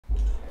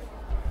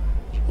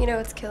You know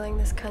what's killing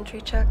this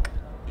country, Chuck?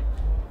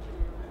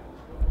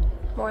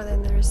 More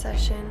than the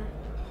recession,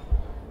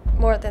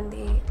 more than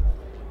the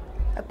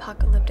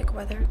apocalyptic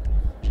weather.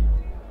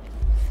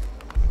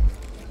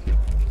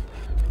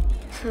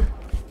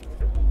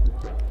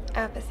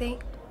 Apathy.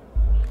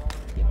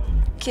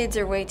 Kids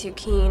are way too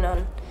keen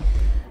on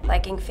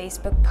liking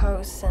Facebook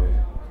posts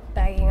and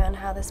bagging on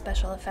how the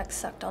special effects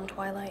sucked on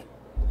Twilight.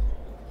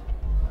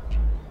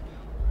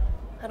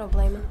 I don't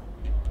blame them.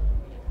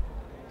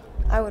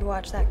 I would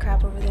watch that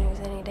crap over the news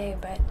any day,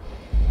 but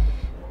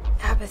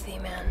apathy,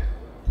 man.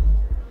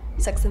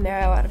 Sucks the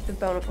marrow out of the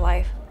bone of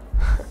life.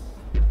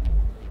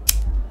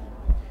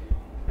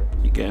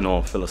 You getting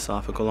all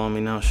philosophical on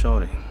me now,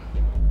 shorty?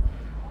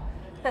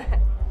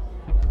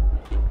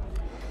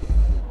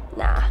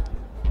 Nah.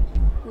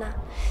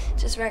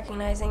 Just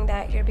recognizing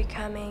that you're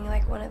becoming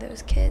like one of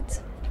those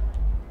kids.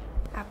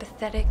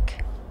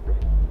 Apathetic,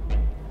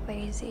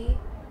 lazy,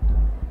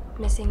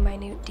 missing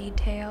minute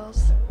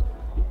details.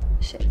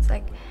 Shit, it's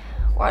like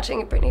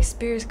watching a Britney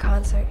Spears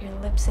concert, you're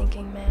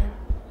lip-syncing, man.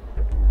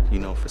 You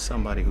know, for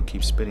somebody who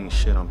keeps spitting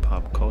shit on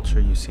pop culture,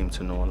 you seem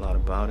to know a lot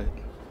about it.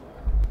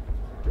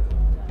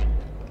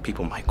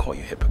 People might call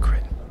you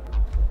hypocrite.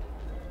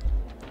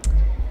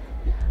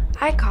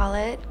 I call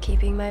it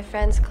keeping my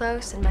friends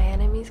close and my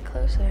enemies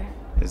closer.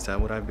 Is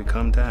that what I've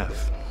become,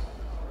 Daff?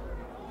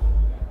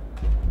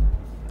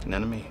 An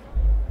enemy?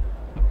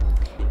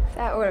 If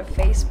that were a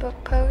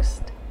Facebook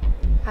post,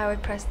 I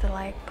would press the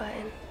like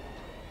button.